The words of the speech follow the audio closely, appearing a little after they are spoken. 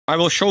I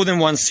will show them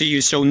once to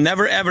you. So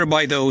never ever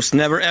buy those.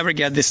 Never ever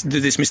do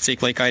this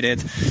mistake like I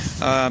did.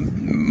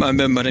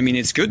 But I mean,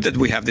 it's good that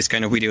we have this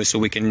kind of video so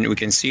we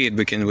can see it.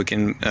 We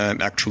can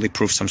actually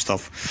prove some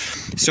stuff.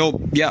 So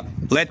yeah,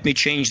 let me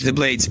change the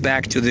blades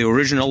back to the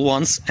original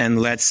ones,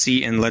 and let's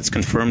see and let's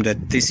confirm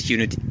that this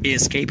unit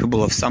is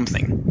capable of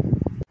something.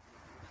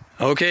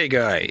 Okay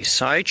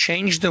guys, I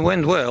changed the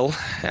wind well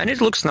and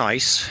it looks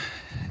nice,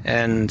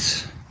 and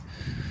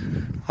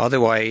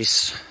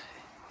otherwise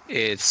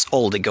it's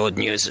all the good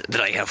news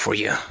that I have for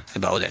you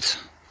about it.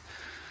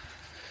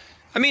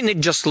 I mean,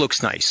 it just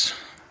looks nice,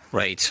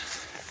 right?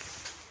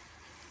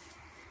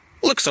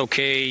 Looks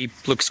okay,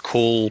 looks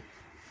cool,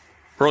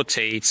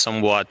 rotates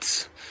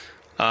somewhat.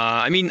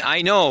 I mean,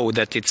 I know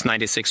that it's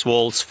 96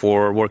 volts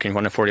for working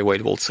on a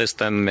 48 volt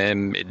system,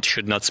 and it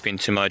should not spin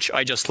too much.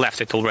 I just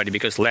left it already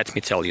because let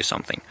me tell you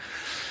something.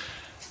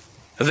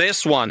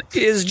 This one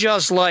is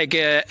just like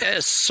a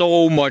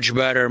so much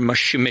better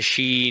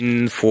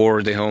machine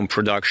for the home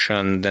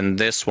production than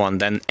this one,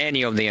 than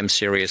any of the M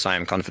series. I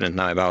am confident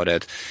now about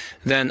it.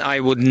 Then I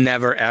would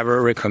never ever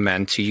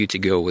recommend to you to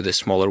go with the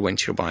smaller wind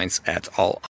turbines at all.